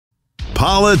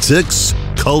politics,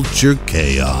 culture,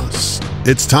 chaos.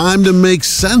 It's time to make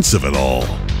sense of it all.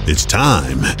 It's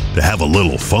time to have a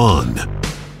little fun.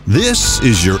 This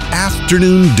is your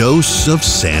afternoon dose of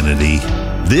sanity.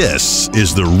 This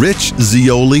is the Rich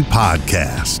Zeoli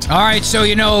Podcast. All right, so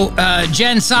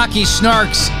Jen Psaki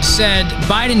Snarks said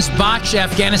Biden's botched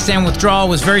Afghanistan withdrawal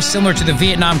was very similar to the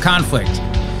Vietnam conflict.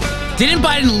 Didn't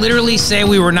Biden literally say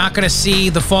we were not going to see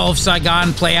the fall of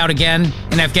Saigon play out again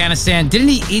in Afghanistan? Didn't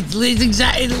he? It's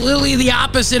exactly literally the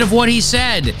opposite of what he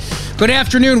said. Good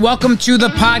afternoon. Welcome to the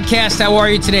podcast. How are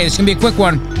you today? It's going to be a quick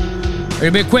one. It's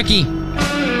going to be a quickie.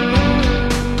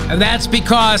 And that's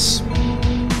because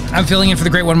I'm filling in for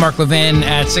the great one, Mark Levin,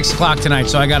 at 6 o'clock tonight.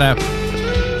 So I got to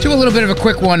do a little bit of a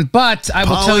quick one, but I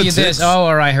will tell you this. Oh,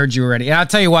 all right, I heard you already. I'll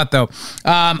tell you what, though.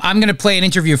 I'm going to play an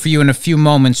interview for you in a few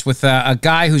moments with a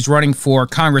guy who's running for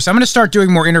Congress. I'm going to start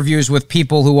doing more interviews with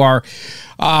people who are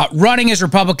running as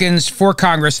Republicans for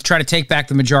Congress to try to take back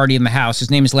the majority in the House. His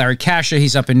name is Larry Kasha.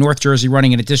 He's up in North Jersey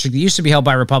running in a district that used to be held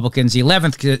by Republicans, the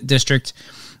 11th district.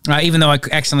 Even though I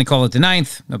accidentally call it the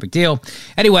 9th, no big deal.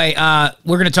 Anyway,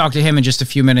 we're going to talk to him in just a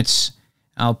few minutes.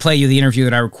 I'll play you the interview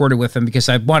that I recorded with him because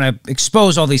I want to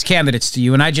expose all these candidates to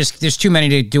you, and there's too many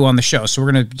to do on the show, so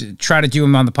we're going to try to do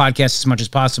them on the podcast as much as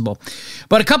possible.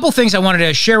 But a couple things I wanted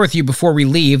to share with you before we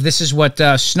leave. This is what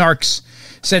Snarks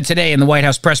said today in the White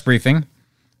House press briefing.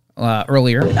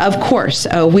 Earlier. Of course,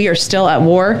 we are still at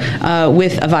war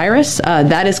with a virus.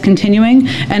 That is continuing,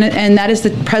 and that is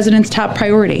the president's top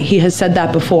priority. He has said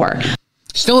that before.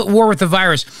 Still at war with the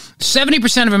virus.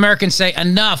 70% of Americans say,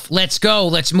 enough, let's go,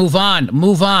 let's move on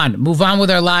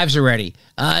with our lives already.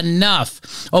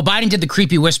 Enough. Oh, Biden did the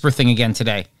creepy whisper thing again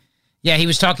today. Yeah, he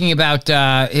was talking about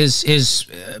his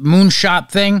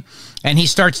moonshot thing, and he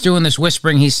starts doing this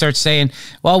whispering. He starts saying,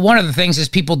 well, one of the things is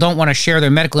people don't want to share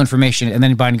their medical information. And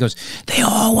then Biden goes, they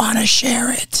all want to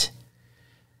share it.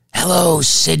 Hello,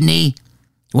 Sydney.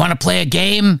 You want to play a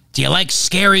game? Do you like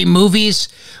scary movies?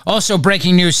 Also,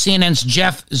 breaking news, CNN's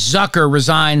Jeff Zucker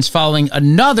resigns following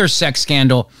another sex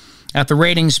scandal at the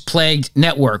ratings-plagued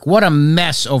network. What a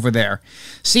mess over there.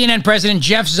 CNN President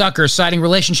Jeff Zucker, citing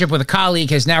relationship with a colleague,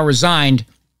 has now resigned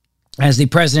as the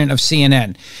president of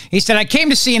CNN. He said, I came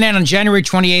to CNN on January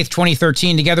 28th,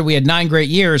 2013. Together, we had 9 great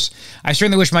years. I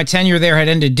certainly wish my tenure there had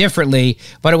ended differently,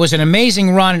 but it was an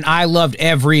amazing run, and I loved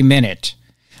every minute.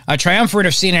 A triumvirate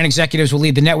of CNN executives will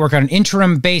lead the network on an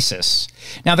interim basis.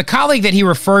 Now, the colleague that he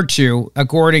referred to,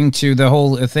 according to the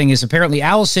whole thing, is apparently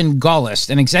Allison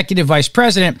Gullist, an executive vice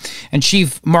president and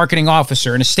chief marketing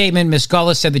officer. In a statement, Ms.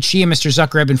 Gullist said that she and Mr.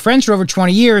 Zucker have been friends for over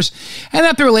 20 years and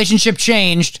that the relationship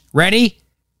changed. Ready?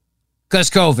 Because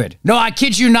COVID. No, I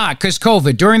kid you not, because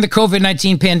COVID, during the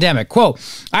COVID-19 pandemic. Quote,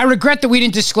 I regret that we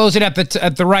didn't disclose it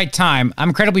at the right time. I'm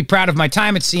incredibly proud of my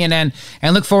time at CNN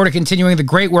and look forward to continuing the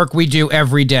great work we do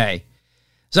every day.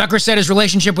 Zucker said his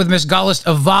relationship with Ms. Gullist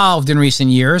evolved in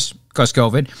recent years, because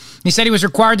COVID. He said he was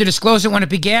required to disclose it when it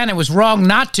began. It was wrong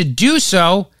not to do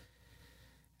so.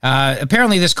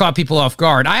 Apparently, this caught people off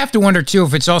guard. I have to wonder, too,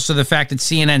 if it's also the fact that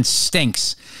CNN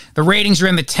stinks. The ratings are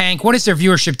in the tank. What is their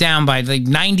viewership down by, like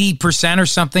 90% or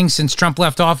something since Trump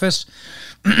left office?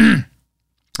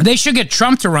 They should get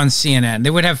Trump to run CNN. They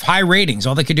would have high ratings.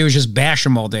 All they could do is just bash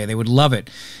him all day. They would love it.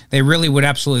 They really would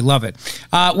absolutely love it.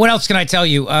 What else can I tell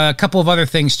you? A couple of other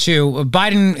things, too.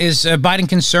 Biden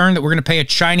concerned that we're going to pay a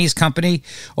Chinese company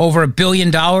over $1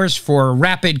 billion for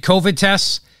rapid COVID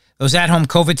tests? Those at-home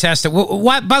COVID tests.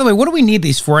 By the way, what do we need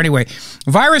these for anyway?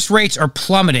 Virus rates are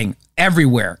plummeting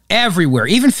everywhere.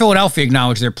 Even Philadelphia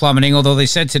acknowledged they're plummeting, although they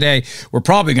said today, we're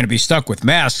probably going to be stuck with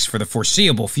masks for the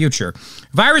foreseeable future.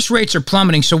 Virus rates are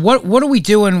plummeting. So what are we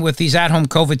doing with these at-home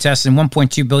COVID tests and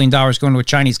 $1.2 billion going to a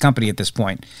Chinese company at this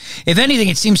point? If anything,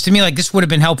 it seems to me like this would have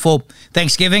been helpful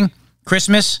Thanksgiving,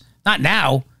 Christmas, not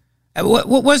now.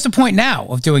 What was the point now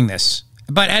of doing this?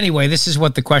 But anyway, this is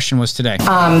what the question was today.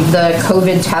 The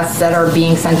COVID tests that are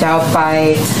being sent out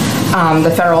by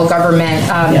the federal government,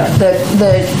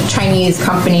 the Chinese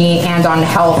company Andon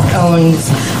Health owns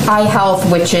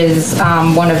iHealth, which is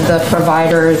one of the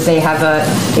providers. They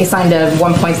signed a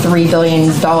 $1.3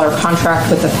 billion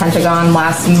contract with the Pentagon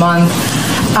last month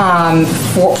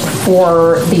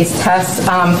for these tests.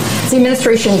 The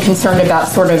administration concerned about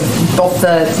sort of both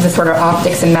the sort of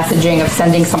optics and messaging of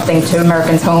sending something to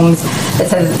Americans' homes that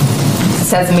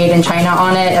says made in China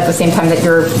on it at the same time that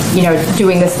you're,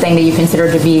 doing this thing that you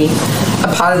consider to be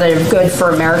a positive good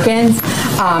for Americans,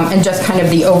 and just kind of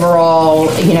the overall,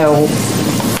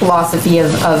 philosophy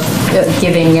of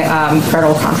giving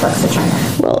federal contracts to China?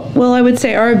 Well, I would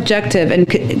say our objective and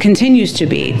continues to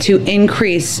be to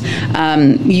increase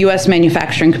U.S.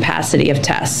 manufacturing capacity of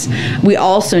tests. We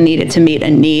also needed to meet a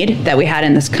need that we had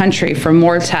in this country for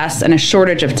more tests and a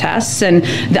shortage of tests, and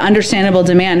the understandable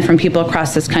demand from people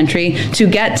across this country to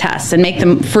get tests and make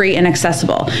them free and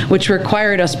accessible, which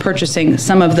required us purchasing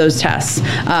some of those tests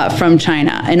from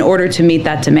China in order to meet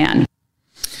that demand.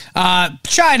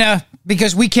 China,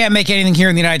 because we can't make anything here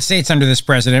in the United States under this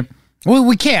president. Well,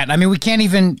 we can't. I mean, we can't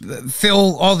even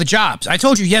fill all the jobs. I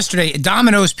told you yesterday,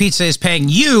 Domino's Pizza is paying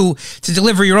you to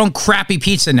deliver your own crappy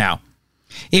pizza now.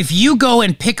 If you go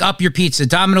and pick up your pizza,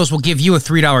 Domino's will give you a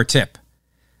 $3 tip.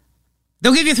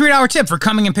 They'll give you a $3 tip for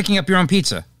coming and picking up your own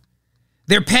pizza.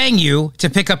 They're paying you to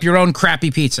pick up your own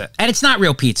crappy pizza. And it's not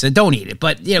real pizza. Don't eat it.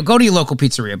 But, go to your local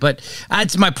pizzeria. But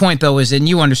that's my point, though, and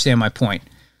you understand my point.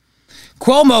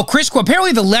 Chris Cuomo,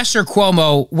 apparently the lesser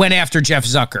Cuomo went after Jeff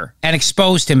Zucker and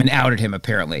exposed him and outed him,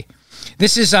 apparently.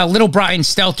 This is little Brian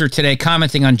Stelter today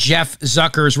commenting on Jeff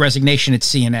Zucker's resignation at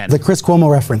CNN. The Chris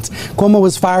Cuomo reference. Cuomo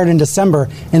was fired in December,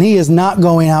 and he is not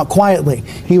going out quietly.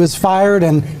 He was fired,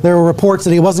 and there were reports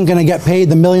that he wasn't going to get paid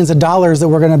the millions of dollars that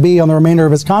were going to be on the remainder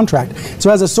of his contract.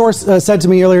 So as a source said to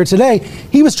me earlier today,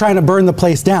 he was trying to burn the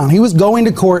place down. He was going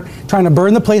to court trying to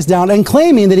burn the place down and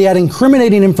claiming that he had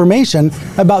incriminating information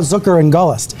about Zucker and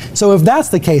Gullist. So if that's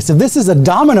the case, if this is a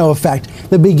domino effect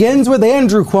that begins with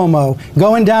Andrew Cuomo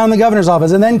going down the governor's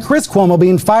office, and then Chris Cuomo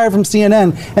being fired from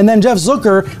CNN, and then Jeff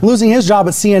Zucker losing his job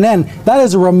at CNN, that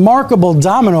is a remarkable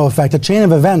domino effect, a chain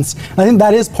of events. I think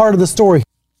that is part of the story.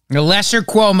 The lesser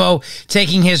Cuomo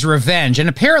taking his revenge. And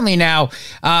apparently now,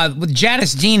 with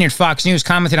Janice Dean at Fox News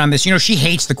commented on this, she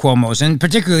hates the Cuomos, and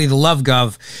particularly the Love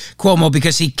Gov Cuomo,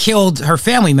 because he killed her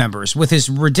family members with his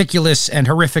ridiculous and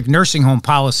horrific nursing home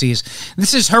policies.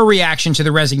 This is her reaction to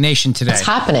the resignation today. What's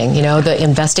happening? The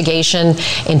investigation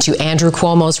into Andrew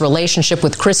Cuomo's relationship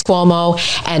with Chris Cuomo,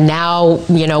 and now,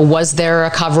 was there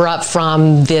a cover-up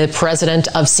from the president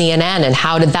of CNN, and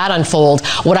how did that unfold?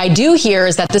 What I do hear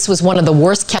is that this was one of the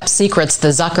worst kept secrets, the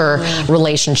Zucker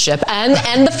relationship,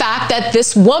 and the fact that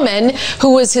this woman,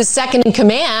 who was his second in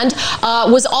command,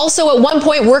 was also at one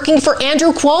point working for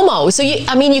Andrew Cuomo. So,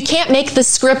 you can't make this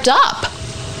script up.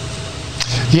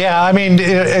 Yeah,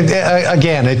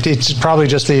 it's probably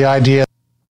just the idea.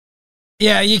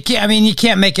 Yeah, you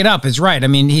can't make it up. It's right.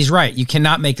 He's right. You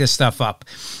cannot make this stuff up.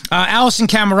 Allison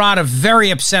Camerata, very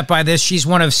upset by this. She's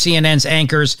one of CNN's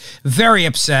anchors. Very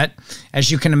upset, as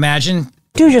you can imagine.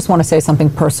 I do just want to say something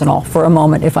personal for a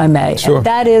moment, if I may. Sure. And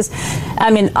that is,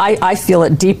 I feel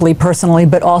it deeply personally,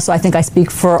 but also I think I speak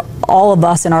for all of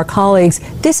us and our colleagues.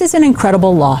 This is an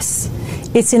incredible loss.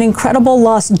 It's an incredible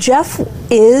loss. Jeff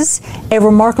is a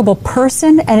remarkable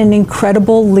person and an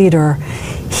incredible leader.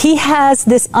 He has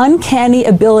this uncanny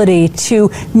ability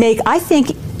to make, I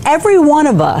think, every one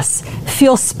of us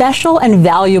feel special and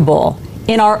valuable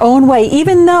in our own way,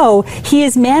 even though he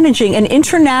is managing an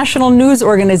international news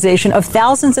organization of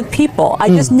thousands of people. I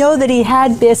just know that he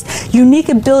had this unique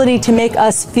ability to make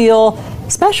us feel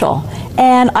special.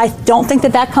 And I don't think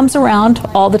that comes around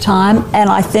all the time. And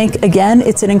I think, again,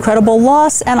 it's an incredible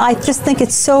loss. And I just think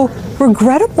it's so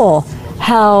regrettable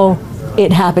how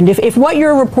it happened. If what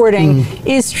you're reporting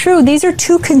is true, these are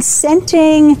two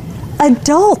consenting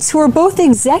adults who are both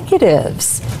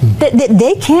executives. That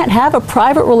they can't have a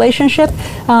private relationship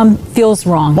feels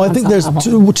wrong. Well, I think there's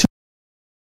two.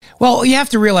 Well, you have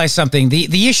to realize something.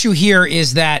 The issue here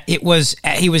is that he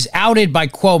was outed by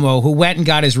Cuomo, who went and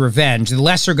got his revenge. The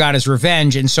lesser got his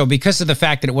revenge, and so because of the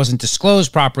fact that it wasn't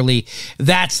disclosed properly,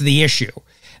 that's the issue,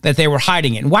 that they were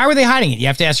hiding it. And why were they hiding it? You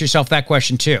have to ask yourself that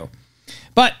question too.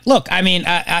 But look,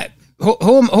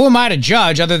 who am I to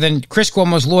judge other than Chris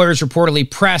Cuomo's lawyers reportedly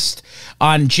pressed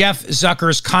on Jeff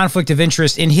Zucker's conflict of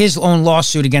interest in his own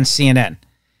lawsuit against CNN.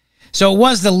 So it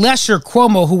was the lesser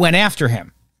Cuomo who went after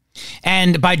him.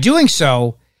 And by doing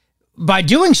so,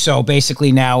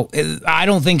 basically now, I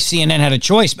don't think CNN had a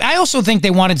choice. I also think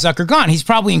they wanted Zucker gone. He's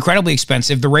probably incredibly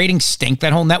expensive. The ratings stink.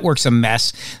 That whole network's a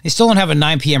mess. They still don't have a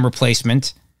 9 p.m.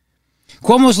 replacement.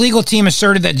 Cuomo's legal team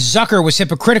asserted that Zucker was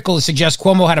hypocritical to suggest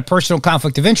Cuomo had a personal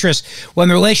conflict of interest when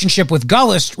the relationship with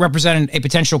Gullist represented a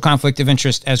potential conflict of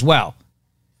interest as well.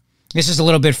 This is a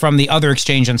little bit from the other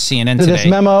exchange on CNN today. This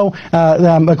memo,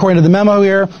 according to the memo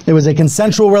here, it was a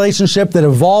consensual relationship that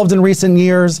evolved in recent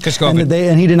years,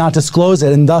 and he did not disclose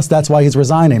it, and thus that's why he's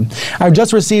resigning. I've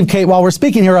just received, Kate, while we're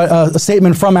speaking here, a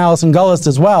statement from Alison Gullist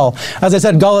as well. As I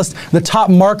said, Gullist, the top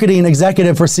marketing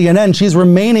executive for CNN, she's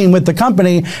remaining with the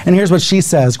company, and here's what she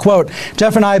says, quote,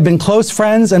 Jeff and I have been close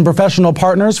friends and professional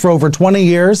partners for over 20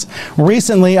 years.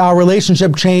 Recently, our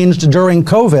relationship changed during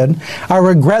COVID. I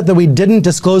regret that we didn't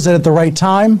disclose it at the right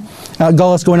time.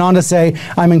 Gullist going on to say,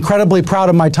 I'm incredibly proud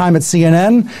of my time at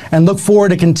CNN and look forward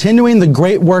to continuing the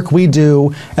great work we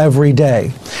do every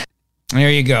day.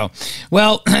 There you go.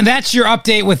 Well, that's your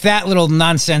update with that little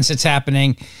nonsense that's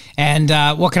happening. And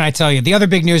what can I tell you? The other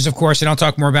big news, of course, and I'll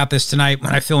talk more about this tonight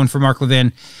when I fill in for Mark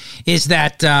Levin, is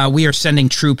that we are sending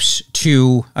troops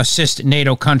to assist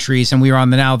NATO countries, and we are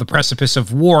on now the precipice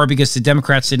of war because the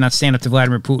Democrats did not stand up to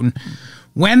Vladimir Putin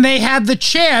when they had the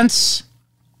chance.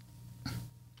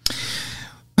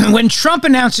 When Trump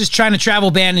announced his China travel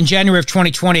ban in January of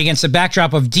 2020 against the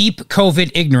backdrop of deep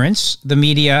COVID ignorance, the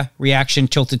media reaction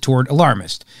tilted toward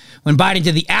alarmist. When Biden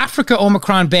did the Africa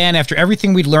Omicron ban after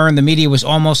everything we'd learned, the media was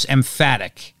almost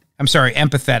empathetic.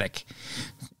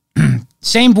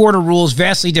 Same border rules,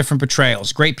 vastly different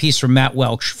portrayals. Great piece from Matt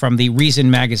Welch from the Reason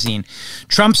magazine.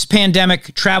 Trump's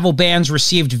pandemic travel bans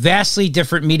received vastly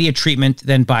different media treatment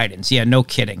than Biden's. Yeah, no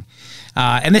kidding.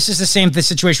 And this is the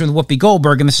situation with Whoopi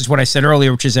Goldberg, and this is what I said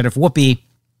earlier, which is that if Whoopi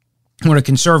were a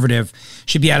conservative,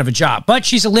 she'd be out of a job. But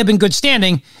she's a lib in good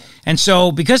standing, and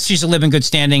so because she's a lib in good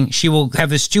standing, she will have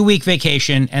this 2-week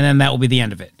vacation, and then that will be the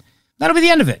end of it. That'll be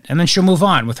the end of it, and then she'll move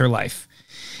on with her life.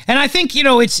 And I think,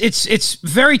 it's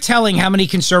very telling how many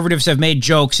conservatives have made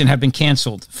jokes and have been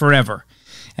canceled forever.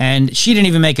 And she didn't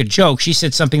even make a joke. She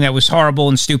said something that was horrible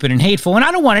and stupid and hateful. And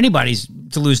I don't want anybody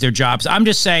to lose their jobs. I'm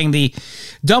just saying the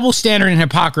double standard and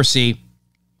hypocrisy.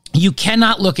 You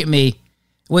cannot look at me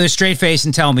with a straight face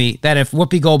and tell me that if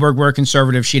Whoopi Goldberg were a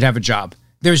conservative, she'd have a job.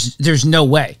 There's no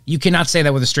way. You cannot say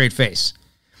that with a straight face.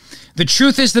 The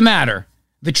truth is the matter.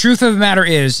 The truth of the matter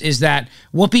is that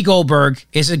Whoopi Goldberg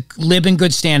is a lib in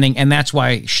good standing, and that's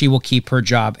why she will keep her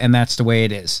job, and that's the way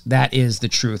it is. That is the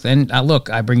truth. And look,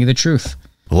 I bring you the truth.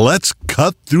 Let's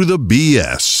cut through the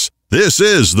BS. This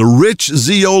is the Rich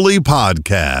Zeoli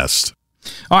Podcast.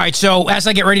 All right, so as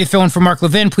I get ready to fill in for Mark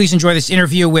Levin, please enjoy this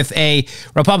interview with a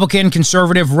Republican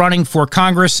conservative running for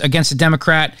Congress against a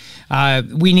Democrat.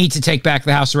 We need to take back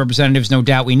the House of Representatives, no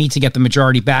doubt. We need to get the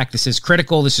majority back. This is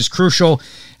critical. This is crucial.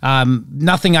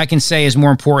 Nothing I can say is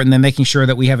more important than making sure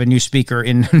that we have a new speaker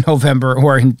in November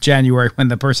or in January when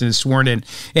the person is sworn in.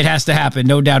 It has to happen,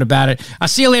 no doubt about it. I'll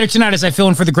see you later tonight as I fill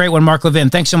in for the great one, Mark Levin.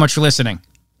 Thanks so much for listening.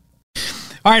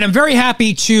 All right, I'm very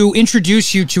happy to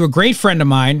introduce you to a great friend of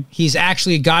mine. He's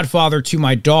actually a godfather to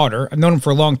my daughter. I've known him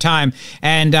for a long time,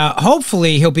 and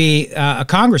hopefully he'll be a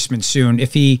congressman soon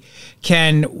if he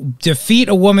can defeat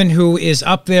a woman who is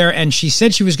up there, and she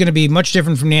said she was going to be much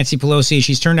different from Nancy Pelosi.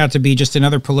 She's turned out to be just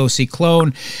another Pelosi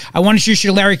clone. I want to introduce you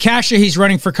to Larry Kasha. He's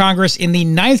running for Congress in the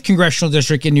 9th Congressional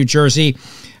District in New Jersey.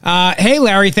 Hey,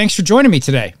 Larry, thanks for joining me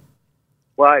today.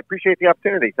 Well, I appreciate the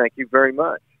opportunity. Thank you very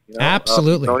much.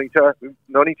 Absolutely. We've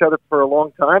known each other for a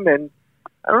long time, and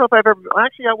I don't know if I've ever.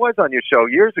 Actually, I was on your show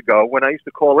years ago when I used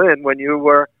to call in when you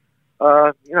were,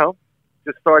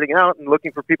 just starting out and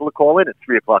looking for people to call in at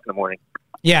 3:00 in the morning.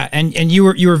 Yeah, and you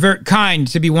were very kind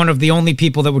to be one of the only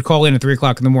people that would call in at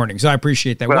 3:00 in the morning. So I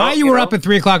appreciate that. Well, why you were up at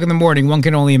 3:00 in the morning, one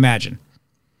can only imagine.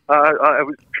 I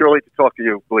was purely to talk to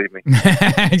you. Believe me.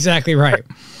 Exactly right.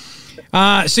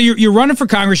 So you're running for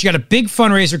Congress. You got a big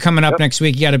fundraiser coming up next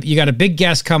week. You got a big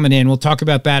guest coming in. We'll talk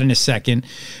about that in a second.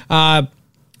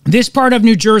 This part of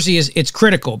New Jersey it's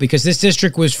critical because this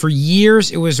district was for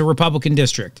years. It was a Republican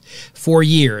district for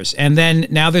years, and then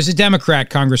now there's a Democrat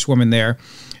congresswoman there.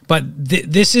 But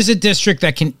this is a district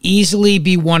that can easily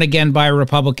be won again by a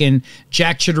Republican.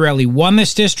 Jack Ciattarelli won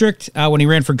this district when he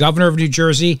ran for governor of New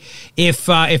Jersey. If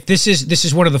this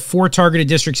is one of the 4 targeted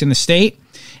districts in the state,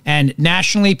 and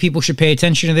nationally, people should pay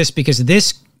attention to this because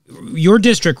your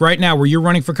district right now, where you're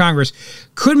running for Congress,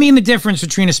 could mean the difference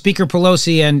between a Speaker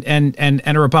Pelosi and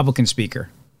a Republican speaker.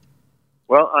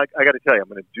 Well, I got to tell you, I'm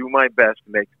going to do my best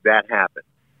to make that happen,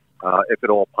 if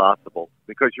at all possible.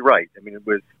 Because you're right. I mean, it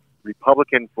was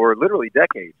Republican for literally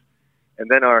decades. And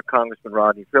then our Congressman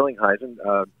Rodney Frelinghuysen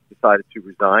decided to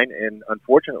resign. And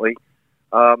unfortunately,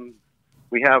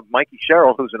 we have Mikey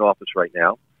Sherrill, who's in office right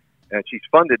now. And she's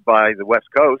funded by the West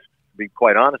Coast, to be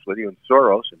quite honest with you, and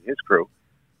Soros and his crew.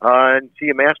 And she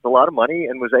amassed a lot of money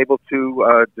and was able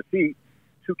to defeat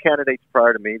 2 candidates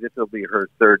prior to me. This will be her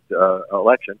 3rd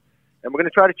election. And we're going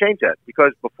to try to change that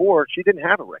because before she didn't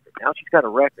have a record. Now she's got a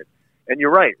record. And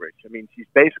you're right, Rich. I mean, she's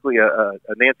basically a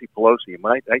Nancy Pelosi.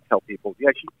 I tell people,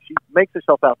 yeah, she makes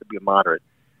herself out to be a moderate.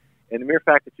 And the mere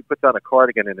fact that she puts on a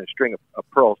cardigan and a string of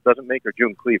pearls doesn't make her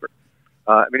June Cleaver.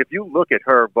 I mean, if you look at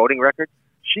her voting record,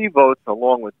 she votes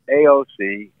along with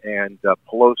AOC and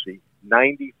Pelosi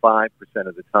 95%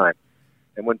 of the time.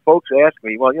 And when folks ask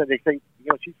me, well, they say,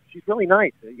 she's really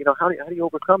nice. How do you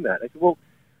overcome that? I said, well,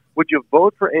 would you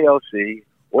vote for AOC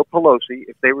or Pelosi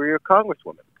if they were your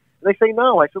congresswoman? And they say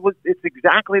no. I said, well, it's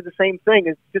exactly the same thing.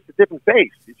 It's just a different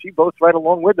face. She votes right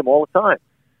along with them all the time.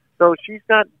 So she's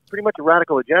got pretty much a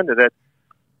radical agenda that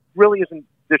really isn't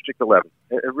District 11.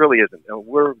 It really isn't.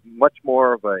 We're much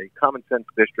more of a common sense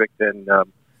district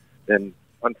than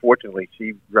unfortunately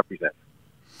she represents.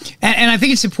 And I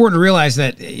think it's important to realize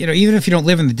that, even if you don't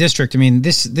live in the district, I mean,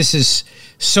 this is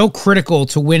so critical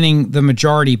to winning the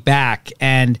majority back.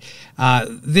 And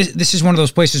this is one of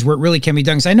those places where it really can be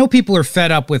done. Because I know people are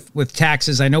fed up with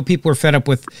taxes. I know people are fed up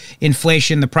with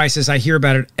inflation, the prices. I hear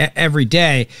about it every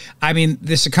day. I mean,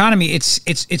 this economy,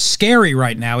 it's scary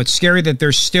right now. It's scary that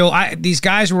there's still these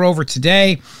guys were over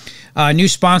today, a new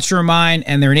sponsor of mine,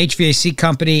 and they're an HVAC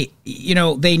company.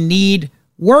 They need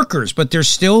workers, but there's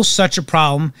still such a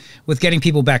problem with getting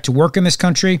people back to work in this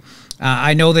country.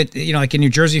 I know that, like in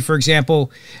New Jersey, for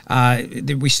example,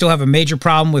 we still have a major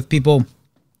problem with people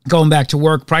going back to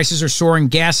work. Prices are soaring.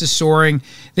 Gas is soaring.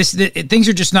 Things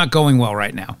are just not going well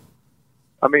right now.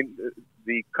 I mean,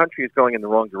 the country is going in the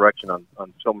wrong direction on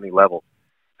so many levels.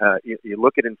 You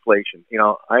look at inflation.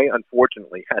 I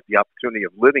unfortunately had the opportunity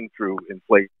of living through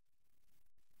inflation.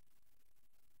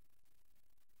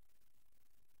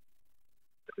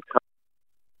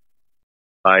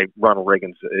 By Ronald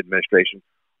Reagan's administration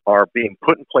are being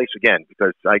put in place again,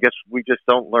 because I guess we just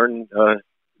don't learn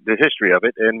the history of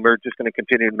it, and we're just going to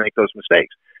continue to make those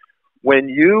mistakes. When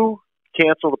you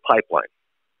cancel the pipeline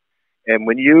and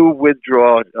when you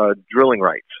withdraw drilling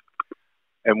rights,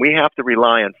 and we have to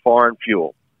rely on foreign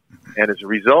fuel, and as a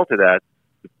result of that,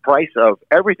 the price of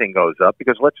everything goes up,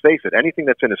 because let's face it, anything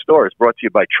that's in a store is brought to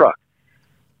you by truck.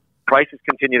 Prices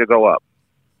continue to go up.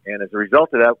 And as a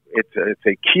result of that, it's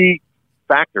a key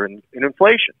factor in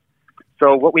inflation.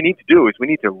 So what we need to do is we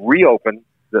need to reopen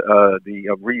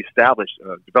reestablish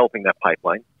developing that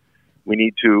pipeline. We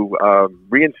need to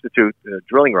reinstitute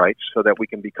drilling rights so that we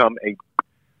can become a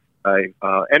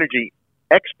energy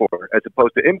exporter as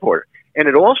opposed to importer. And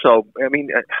it also, I mean,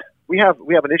 we have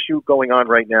an issue going on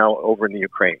right now over in the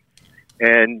Ukraine,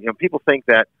 and people think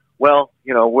that, well,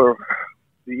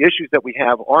 the issues that we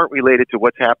have aren't related to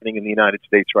what's happening in the United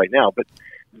States right now, but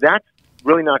that's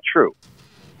really not true.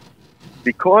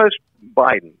 Because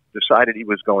Biden decided he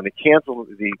was going to cancel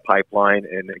the pipeline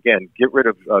and, again, get rid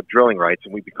of drilling rights,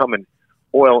 and we become an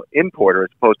oil importer as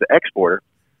opposed to exporter,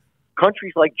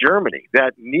 countries like Germany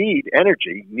that need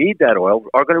energy, need that oil,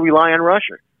 are going to rely on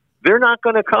Russia. They're not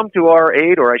going to come to our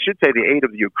aid, or I should say the aid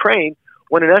of the Ukraine,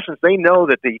 when in essence they know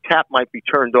that the tap might be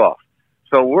turned off.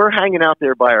 So we're hanging out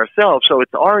there by ourselves. So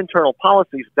it's our internal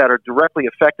policies that are directly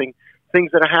affecting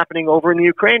things that are happening over in the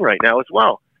Ukraine right now as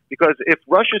well. Because if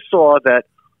Russia saw that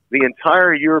the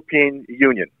entire European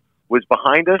Union was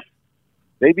behind us,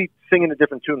 they'd be singing a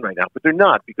different tune right now. But they're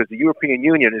not, because the European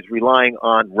Union is relying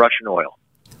on Russian oil.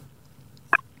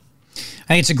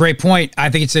 I think it's a great point. I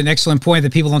think it's an excellent point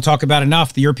that people don't talk about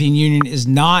enough. The European Union is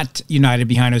not united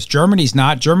behind us. Germany's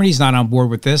not. Germany's not on board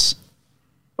with this.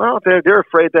 Well, they're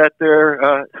afraid that they're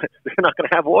not going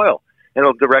to have oil, and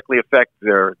it'll directly affect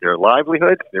their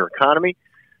livelihoods, their economy.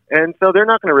 And so they're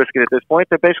not going to risk it at this point.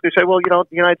 They basically say, well, the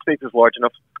United States is large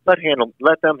enough. Let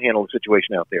them handle the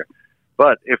situation out there.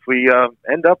 But if we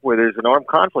end up where there's an armed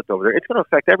conflict over there, it's going to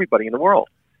affect everybody in the world.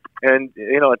 And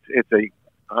it's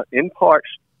in part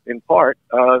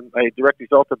a direct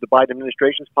result of the Biden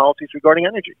administration's policies regarding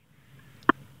energy.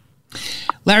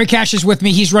 Larry Cash is with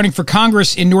me. He's running for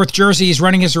Congress in North Jersey. He's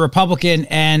running as a Republican,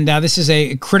 and this is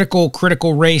a critical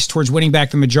race towards winning back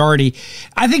the majority.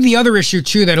 I think the other issue,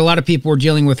 too, that a lot of people are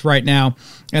dealing with right now,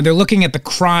 and they're looking at the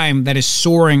crime that is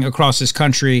soaring across this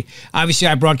country. Obviously,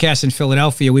 I broadcast in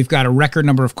Philadelphia. We've got a record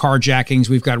number of carjackings.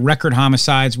 We've got record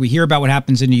homicides. We hear about what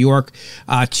happens in New York.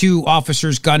 2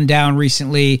 officers gunned down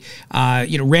recently.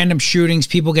 Random shootings,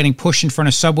 people getting pushed in front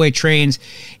of subway trains.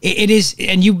 It is,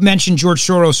 and you mentioned George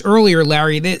Soros earlier,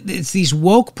 Larry. It's these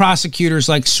woke prosecutors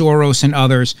like Soros and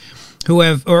others who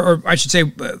have, or I should say,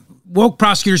 woke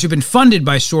prosecutors who've been funded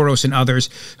by Soros and others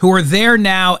who are there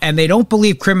now, and they don't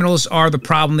believe criminals are the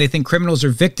problem. They think criminals are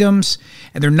victims,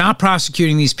 and they're not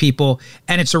prosecuting these people,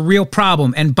 and it's a real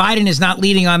problem. And Biden is not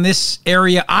leading on this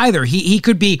area either. He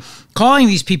could be calling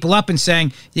these people up and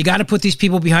saying, you got to put these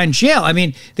people behind jail. I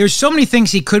mean, there's so many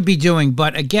things he could be doing.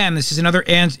 But again, this is another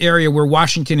area where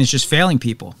Washington is just failing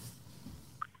people.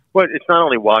 Well, it's not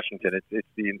only Washington. It's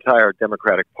the entire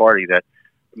Democratic Party that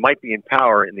might be in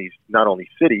power in these not only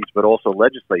cities, but also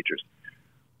legislatures.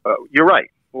 You're right.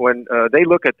 When they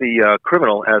look at the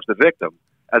criminal as the victim,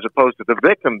 as opposed to the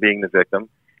victim being the victim,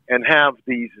 and have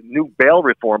these new bail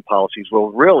reform policies,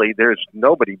 well, really, there's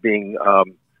nobody being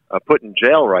put in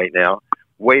jail right now,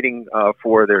 waiting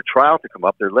for their trial to come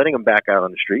up. They're letting them back out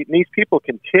on the street, and these people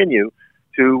continue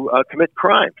to commit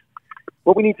crimes.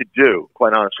 What we need to do,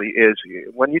 quite honestly, is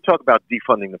when you talk about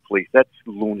defunding the police, that's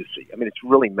lunacy. I mean, it's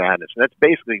really madness. And that's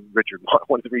basically, Richard,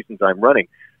 one of the reasons I'm running.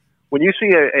 When you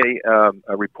see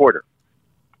a reporter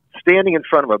standing in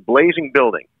front of a blazing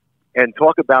building and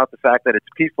talk about the fact that it's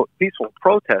peaceful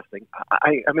protesting,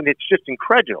 I mean, it's just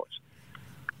incredulous.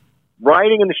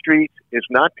 Rioting in the streets is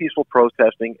not peaceful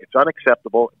protesting. It's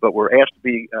unacceptable, but we're asked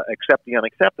to accept the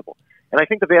unacceptable. And I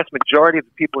think the vast majority of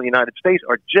the people in the United States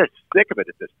are just sick of it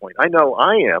at this point. I know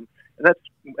I am, and that's,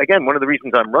 again, one of the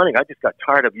reasons I'm running. I just got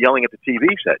tired of yelling at the TV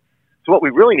set. So what we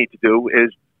really need to do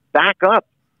is back up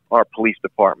our police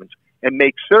departments and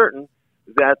make certain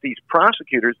that these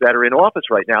prosecutors that are in office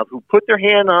right now, who put their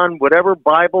hand on whatever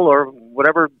Bible or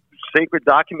whatever sacred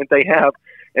document they have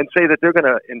and say that they're going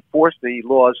to enforce the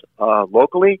laws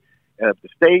locally, of the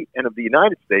state and of the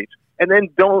United States, and then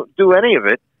don't do any of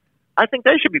it, I think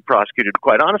they should be prosecuted,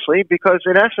 quite honestly, because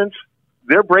in essence,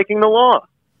 they're breaking the law.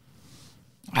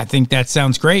 I think that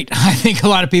sounds great. I think a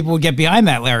lot of people would get behind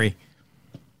that, Larry.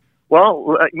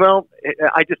 Well,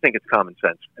 I just think it's common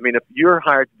sense. I mean, if you're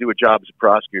hired to do a job as a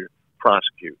prosecutor,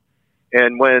 prosecute.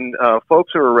 And when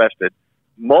folks are arrested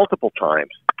multiple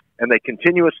times and they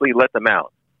continuously let them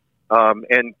out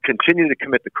and continue to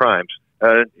commit the crimes,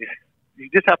 you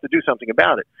just have to do something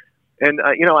about it. And,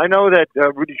 I know that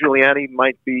Rudy Giuliani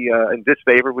might be in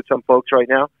disfavor with some folks right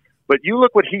now, but you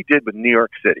look what he did with New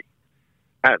York City.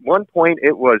 At one point,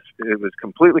 it was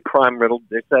completely crime-riddled,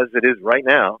 just as it is right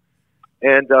now.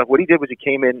 And what he did was he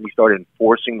came in and he started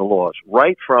enforcing the laws,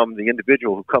 right from the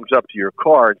individual who comes up to your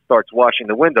car and starts washing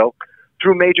the window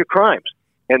through major crimes.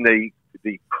 And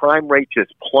the crime rate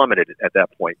just plummeted at that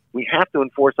point. We have to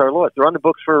enforce our laws. They're on the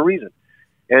books for a reason.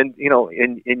 And,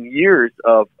 in years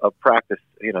of practice,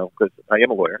 because I am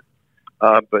a lawyer,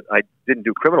 but I didn't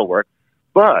do criminal work,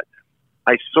 but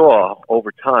I saw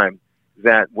over time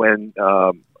that when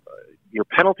your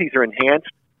penalties are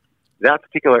enhanced, that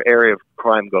particular area of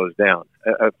crime goes down.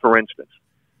 For instance,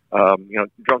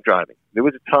 drunk driving. There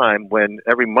was a time when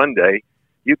every Monday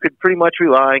you could pretty much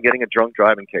rely on getting a drunk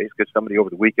driving case because somebody over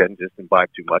the weekend just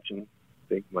imbibed too much and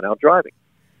they went out driving.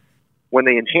 When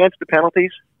they enhanced the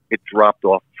penalties, it dropped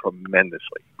off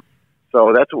tremendously.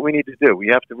 So that's what we need to do. We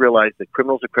have to realize that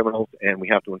criminals are criminals, and we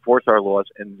have to enforce our laws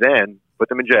and then put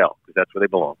them in jail because that's where they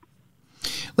belong.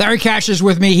 Larry Cash is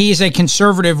with me. He is a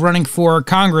conservative running for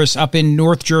Congress up in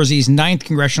North Jersey's 9th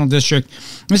Congressional District.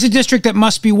 It's a district that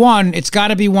must be won. It's got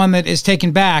to be one that is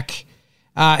taken back.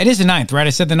 It is the 9th, right?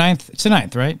 I said the 9th? It's the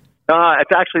 9th, right?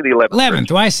 It's actually the 11th.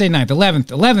 11th. Why I say 9th?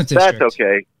 11th district. That's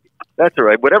okay. That's all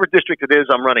right. Whatever district it is,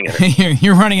 I'm running it.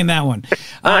 You're running in that one.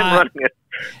 I'm running it.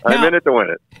 I'm in it to win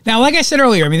it. Now, like I said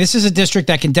earlier, I mean, this is a district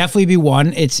that can definitely be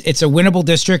won. It's a winnable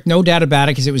district, no doubt about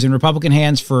it, because it was in Republican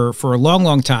hands for a long,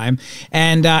 long time.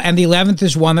 And the 11th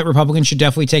is one that Republicans should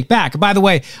definitely take back. By the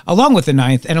way, along with the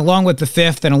 9th and along with the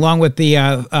 5th and along with the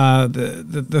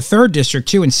 3rd district,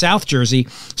 too, in South Jersey.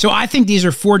 So I think these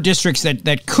are 4 districts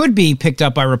that could be picked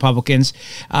up by Republicans.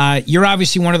 You're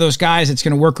obviously one of those guys that's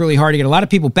going to work really hard to get a lot of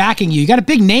people backing you. You got a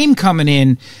big name coming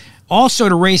in also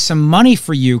to raise some money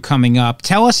for you coming up.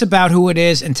 Tell us about who it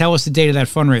is and tell us the date of that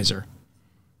fundraiser.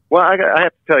 Well, I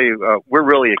have to tell you, we're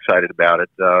really excited about it.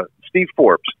 Steve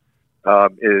Forbes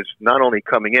is not only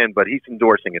coming in, but he's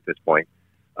endorsing at this point.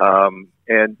 And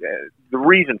the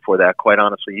reason for that, quite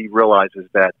honestly, he realizes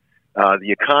that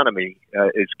the economy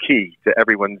is key to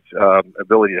everyone's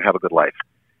ability to have a good life.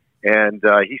 And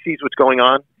he sees what's going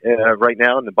on right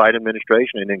now in the Biden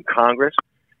administration and in Congress.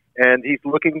 And he's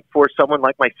looking for someone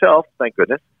like myself, thank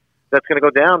goodness, that's going to go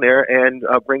down there and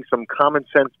bring some common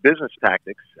sense business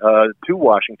tactics to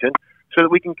Washington so that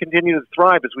we can continue to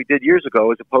thrive as we did years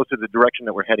ago as opposed to the direction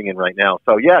that we're heading in right now.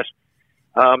 So, yes,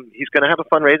 he's going to have a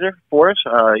fundraiser for us.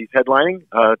 He's headlining.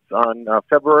 It's on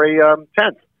February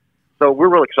 10th. So we're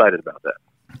real excited about that.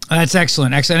 That's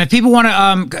excellent. Excellent. If people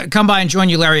want to come by and join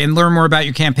you, Larry, and learn more about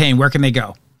your campaign, where can they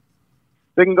go?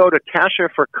 They can go to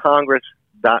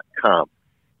CasherForCongress.com.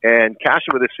 And Cash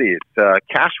with a C. It's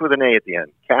Cash with an A at the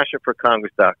end.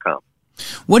 CasherForCongress.com.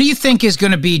 What do you think is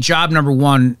going to be job number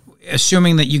one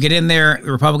assuming that you get in there,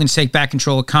 the Republicans take back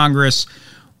control of Congress,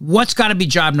 what's got to be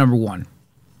job number one?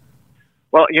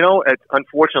 Well,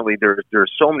 unfortunately, there are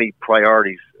so many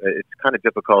priorities. It's kind of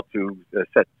difficult to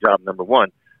set job number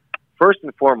one. First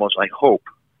and foremost, I hope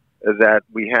that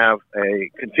we have a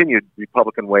continued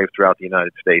Republican wave throughout the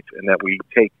United States, and that we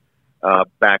take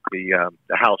back the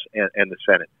House and the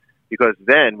Senate, because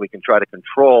then we can try to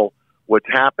control what's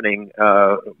happening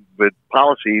with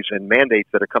policies and mandates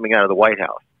that are coming out of the White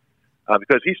House.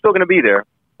 Because he's still going to be there.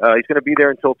 He's going to be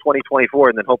there until 2024,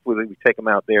 and then hopefully we take him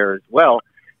out there as well.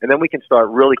 And then we can start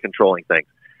really controlling things.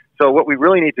 So what we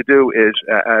really need to do is,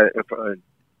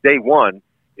 day one,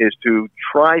 is to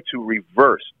try to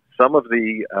reverse some of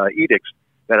the edicts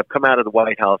that have come out of the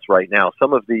White House right now,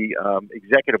 some of the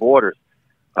executive orders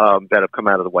that have come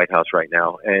out of the White House right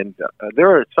now. And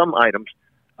there are some items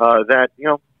that,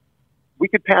 we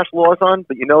could pass laws on,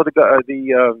 but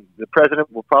the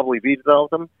president will probably veto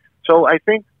them. So I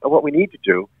think what we need to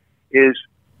do is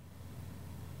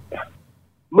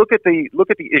look at the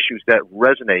issues that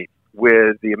resonate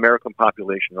with the American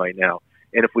population right now,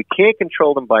 and if we can't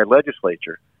control them by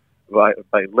legislative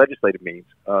means,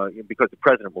 because the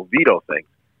president will veto things,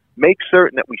 make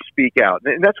certain that we speak out.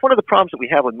 And that's one of the problems that we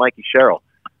have with Mikey Sherrill.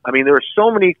 I mean, there are so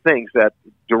many things that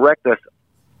affect us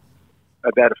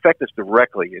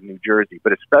directly in New Jersey,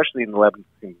 but especially in the 11th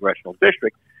congressional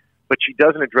district. But she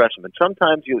doesn't address them. And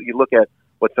sometimes you look at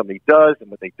what somebody does and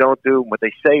what they don't do, and what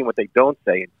they say and what they don't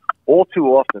say. And all too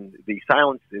often, the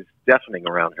silence is deafening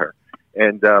around her.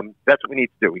 And that's what we need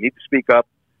to do. We need to speak up.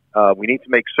 We need to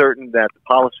make certain that the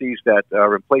policies that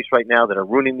are in place right now that are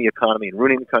ruining the economy and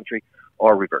ruining the country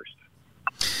are reversed.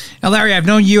 Now, Larry, I've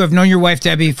known your wife,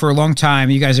 Debbie, for a long time.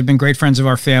 You guys have been great friends of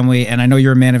our family, and I know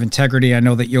you're a man of integrity. I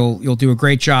know that you'll do a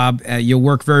great job. You'll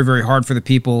work very, very hard for the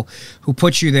people who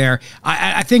put you there.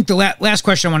 I think the last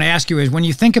question I want to ask you is, when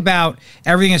you think about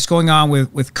everything that's going on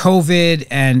with COVID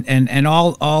and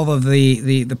all of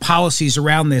the policies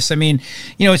around this, I mean,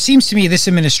 it seems to me this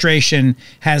administration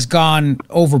has gone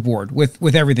overboard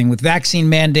with everything, with vaccine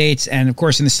mandates, and of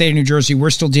course in the state of New Jersey, we're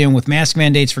still dealing with mask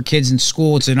mandates for kids in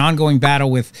school. It's an ongoing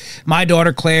battle with my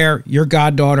daughter, Claire, your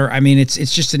goddaughter. I mean,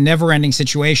 it's just a never-ending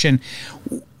situation.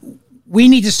 We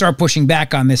need to start pushing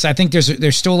back on this. I think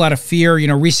there's still a lot of fear.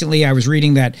 Recently I was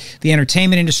reading that the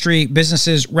entertainment industry,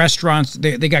 businesses, restaurants,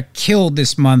 they got killed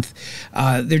this month.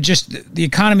 The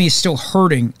economy is still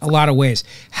hurting a lot of ways.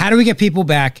 How do we get people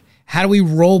back? How do we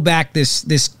roll back this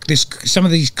some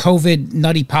of these COVID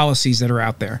nutty policies that are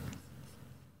out there?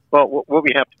 Well, what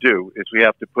we have to do is we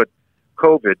have to put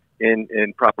COVID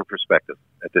in proper perspective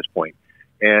at this point.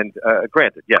 And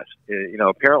granted, yes,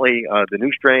 apparently the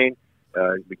new strain,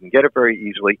 we can get it very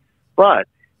easily, but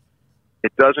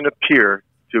it doesn't appear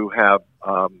to have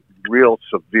real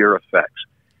severe effects.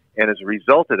 And as a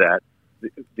result of that,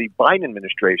 the Biden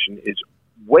administration is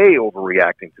way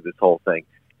overreacting to this whole thing.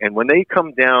 And when they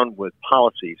come down with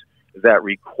policies that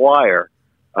require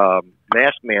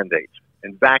mask mandates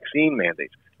and vaccine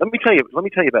mandates, let me tell you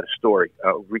about a story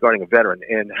regarding a veteran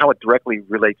and how it directly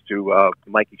relates to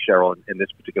Mikey Sherrill in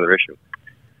this particular issue.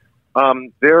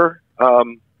 There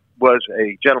was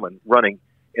a gentleman running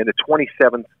in the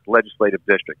 27th legislative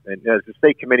district, and as a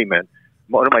state committeeman,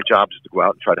 one of my jobs is to go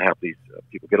out and try to have these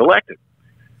people get elected.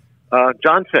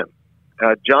 John Sim.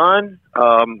 John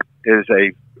is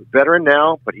a veteran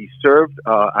now, but he served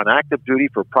on active duty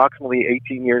for approximately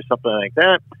 18 years, something like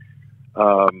that.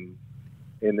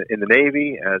 In the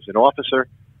Navy as an officer.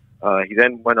 He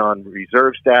then went on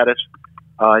reserve status,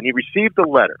 and he received a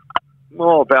letter,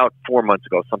 about 4 months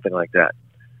ago, something like that,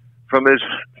 from his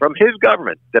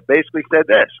government that basically said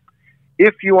this: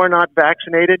 if you are not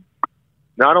vaccinated,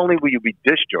 not only will you be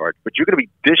discharged, but you're going to be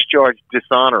discharged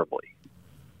dishonorably,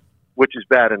 which is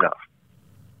bad enough.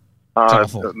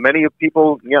 Many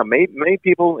people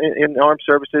in armed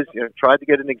services tried to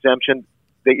get an exemption.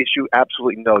 They issue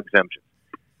absolutely no exemption.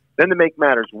 Then to make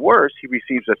matters worse, he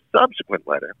receives a subsequent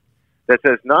letter that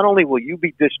says not only will you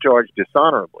be discharged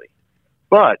dishonorably,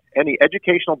 but any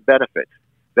educational benefits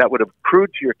that would have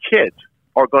accrued to your kids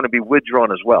are going to be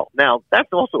withdrawn as well. Now,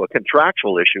 that's also a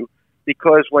contractual issue,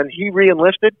 because when he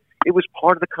re-enlisted, it was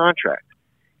part of the contract.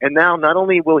 And now not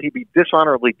only will he be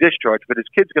dishonorably discharged, but his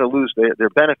kids are going to lose their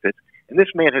benefits. And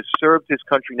this man has served his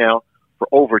country now for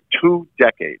over 2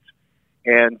 decades.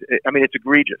 And, I mean, it's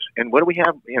egregious. And what do we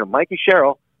have? Mikey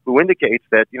Sherrill, who indicates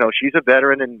that, she's a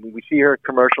veteran, and we see her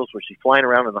commercials where she's flying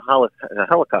around in a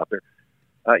helicopter.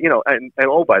 And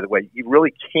oh, by the way, you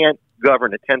really can't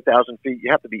govern at 10,000 feet. You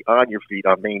have to be on your feet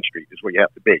on Main Street is where you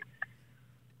have to be.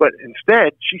 But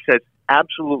instead, she says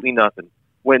absolutely nothing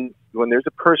when there's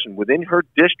a person within her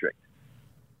district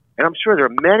And I'm sure there are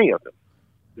many of them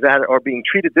that are being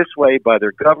treated this way by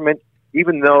their government,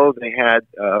 even though they had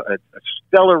a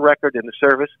stellar record in the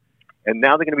service, and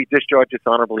now they're going to be discharged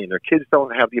dishonorably, and their kids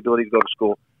don't have the ability to go to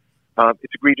school.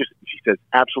 It's egregious. She says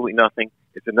absolutely nothing.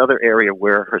 It's another area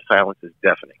where her silence is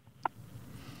deafening.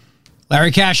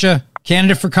 Larry Kasha,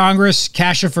 candidate for Congress,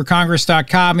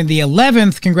 kashaforcongress.com in the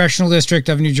 11th Congressional District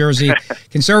of New Jersey,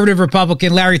 conservative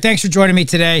Republican. Larry, thanks for joining me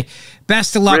today.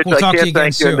 Best of luck. Rich, we'll talk to you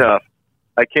again soon.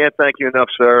 I can't thank you enough,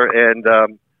 sir. And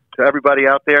to everybody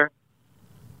out there,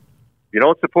 if you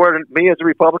don't support me as a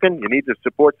Republican, you need to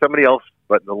support somebody else.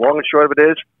 But the long and short of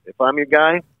it is, if I'm your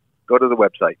guy, go to the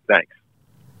website. Thanks.